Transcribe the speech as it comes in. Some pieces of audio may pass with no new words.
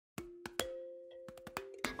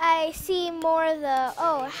I see more of the,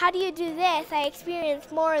 oh, how do you do this? I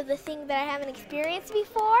experience more of the thing that I haven't experienced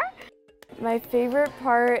before. My favorite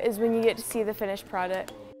part is when you get to see the finished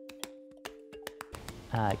product.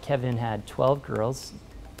 Kevin had 12 girls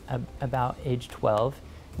about age 12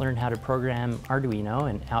 learn how to program Arduino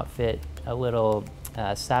and outfit a little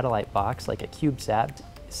satellite box like a CubeSat,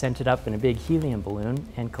 sent it up in a big helium balloon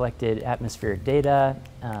and collected atmospheric data,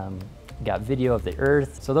 got video of the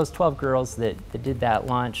Earth. So those 12 girls that did that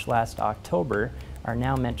launch last October are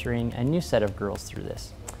now mentoring a new set of girls through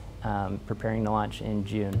this, preparing to launch in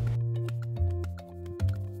June.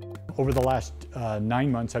 Over the last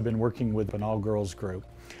 9 months, I've been working with an all-girls group,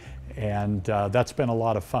 and that's been a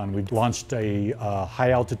lot of fun. We've launched a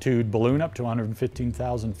high-altitude balloon up to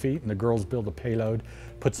 115,000 feet, and the girls built a payload,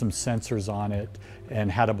 put some sensors on it,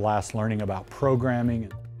 and had a blast learning about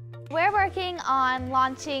programming. We're working on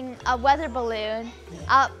launching a weather balloon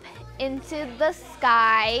up into the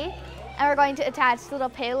sky, and we're going to attach little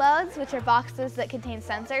payloads, which are boxes that contain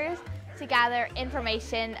sensors, to gather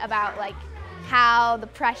information about how the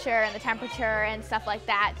pressure and the temperature and stuff like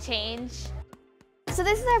that change. So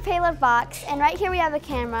this is our payload box, and right here we have a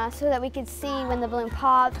camera so that we could see when the balloon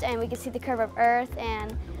popped, and we could see the curve of Earth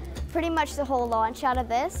and pretty much the whole launch out of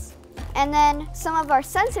this. And then some of our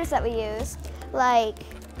sensors that we used, like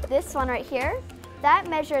this one right here, that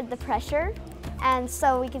measured the pressure, and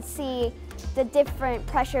so we could see the different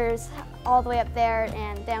pressures all the way up there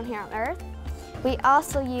and down here on Earth. We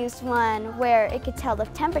also used one where it could tell the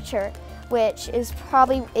temperature, which is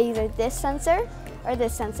probably either this sensor or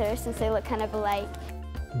this sensor, since they look kind of alike.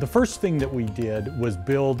 The first thing that we did was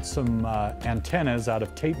build some antennas out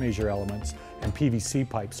of tape measure elements and PVC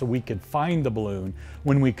pipe so we could find the balloon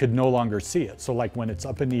when we could no longer see it. So like when it's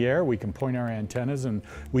up in the air, we can point our antennas and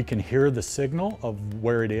we can hear the signal of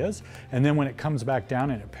where it is. And then when it comes back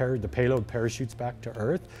down and the payload parachutes back to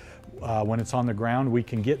Earth, when it's on the ground, we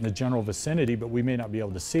can get in the general vicinity, but we may not be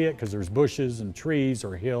able to see it because there's bushes and trees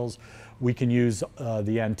or hills. We can use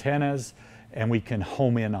the antennas and we can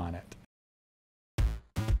home in on it.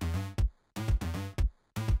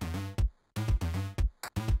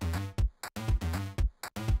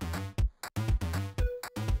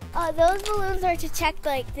 Those balloons are to check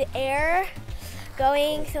the air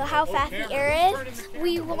going, so how fast the air is.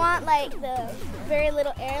 We want the very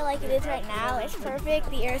little air like it is right now. It's perfect,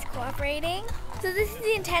 the air is cooperating. So this is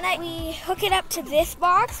the antenna. We hook it up to this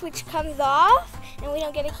box, which comes off, and we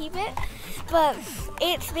don't get to keep it. But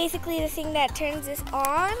it's basically the thing that turns this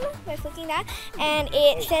on by flicking that, and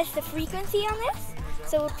it sets the frequency on this.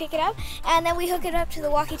 So we'll pick it up, and then we hook it up to the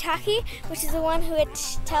walkie-talkie, which is the one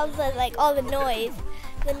which tells us all the noise,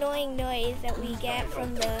 the annoying noise that we get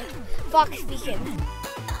from the box beacon.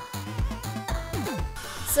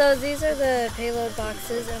 So these are the payload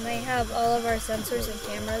boxes, and they have all of our sensors and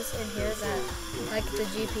cameras in here that, like the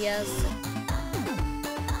GPS.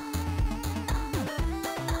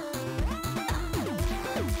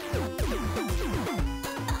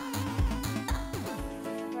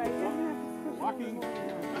 Walking.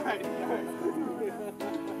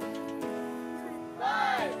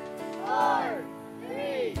 5, 4,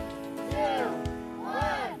 3, 2,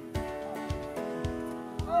 1.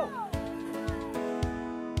 Oh.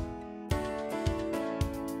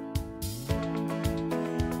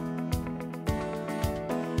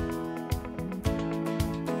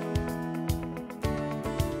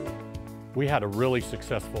 We had a really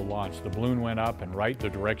successful launch. The balloon went up and right the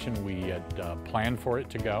direction we had planned for it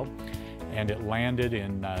to go, and it landed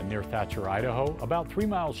in near Thatcher, Idaho, about 3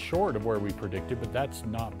 miles short of where we predicted, but that's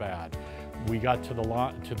not bad. We got to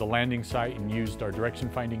the landing site and used our direction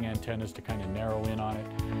finding antennas to kind of narrow in on it.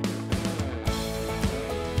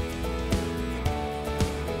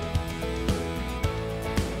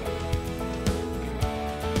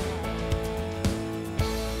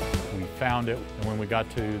 Found it, and when we got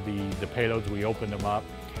to the payloads, we opened them up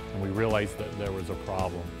and we realized that there was a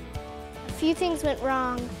problem. A few things went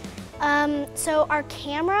wrong. So our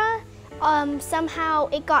camera, somehow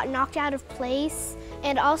it got knocked out of place,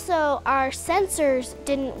 and also our sensors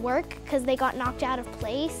didn't work because they got knocked out of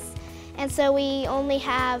place, and so we only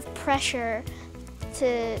have pressure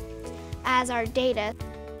as our data.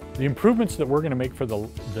 The improvements that we're going to make for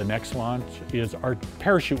the next launch is our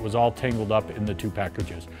parachute was all tangled up in the 2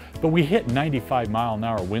 packages, but we hit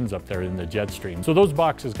 95-mile-an-hour winds up there in the jet stream. So those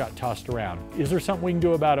boxes got tossed around. Is there something we can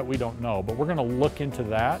do about it? We don't know, but we're going to look into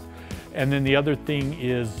that. And then the other thing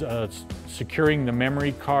is securing the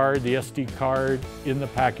memory card, the SD card in the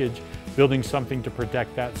package, building something to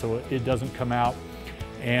protect that so it doesn't come out,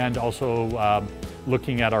 and also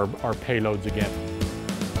looking at our payloads again.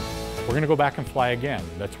 we're gonna go back and fly again.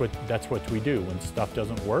 That's what we do. When stuff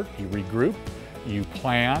doesn't work, you regroup, you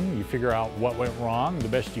plan, you figure out what went wrong the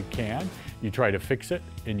best you can, you try to fix it,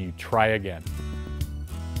 and you try again.